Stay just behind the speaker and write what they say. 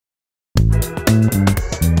Over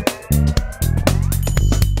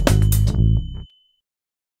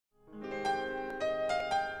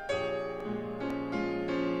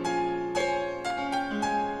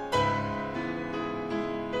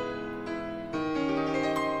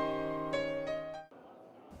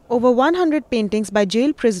 100 paintings by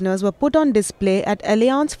jail prisoners were put on display at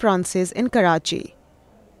Alliance Francaise in Karachi.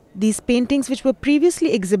 These paintings, which were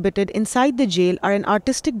previously exhibited inside the jail, are an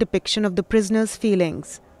artistic depiction of the prisoners'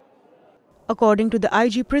 feelings. According to the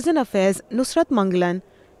IG Prison Affairs, Nusrat Mangalan,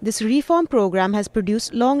 this reform program has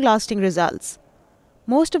produced long-lasting results.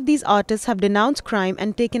 Most of these artists have denounced crime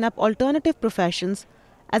and taken up alternative professions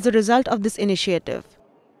as a result of this initiative.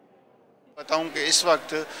 बताऊं कि इस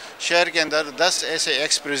वक्त शहर के अंदर 10 ऐसे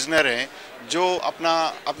x prisoner हैं जो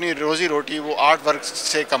अपनी रोजी रोटी वो आर्ट वर्क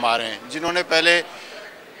से कमा रहे हैं, जिन्होंने पहले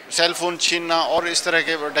सेल फोन छीनना और इस तरह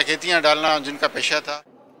के डकैतियां डालना जिनका पेशा था.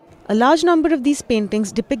 A large number of these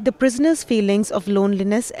paintings depict the prisoners' feelings of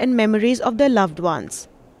loneliness and memories of their loved ones.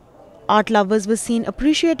 Art lovers were seen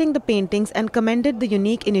appreciating the paintings and commended the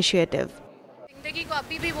unique initiative. जिंदगी को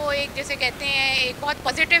अभी भी वो एक जैसे कहते हैं एक बहुत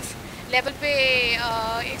पॉजिटिव लेवल पे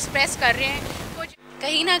एक्सप्रेस कर रहे हैं, तो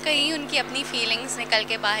कहीं ना कहीं उनकी अपनी फीलिंग्स निकल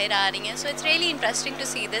के बाहर आ रही हैं. So it's really interesting to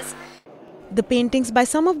see this. The paintings by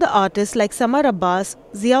some of the artists like Samar Abbas,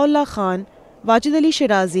 Ziaullah Khan, Wajid Ali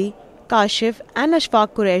Shirazi, Kashif and Ashfaq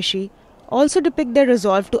Qureshi also depict their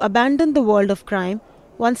resolve to abandon the world of crime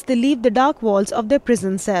once they leave the dark walls of their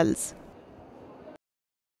prison cells.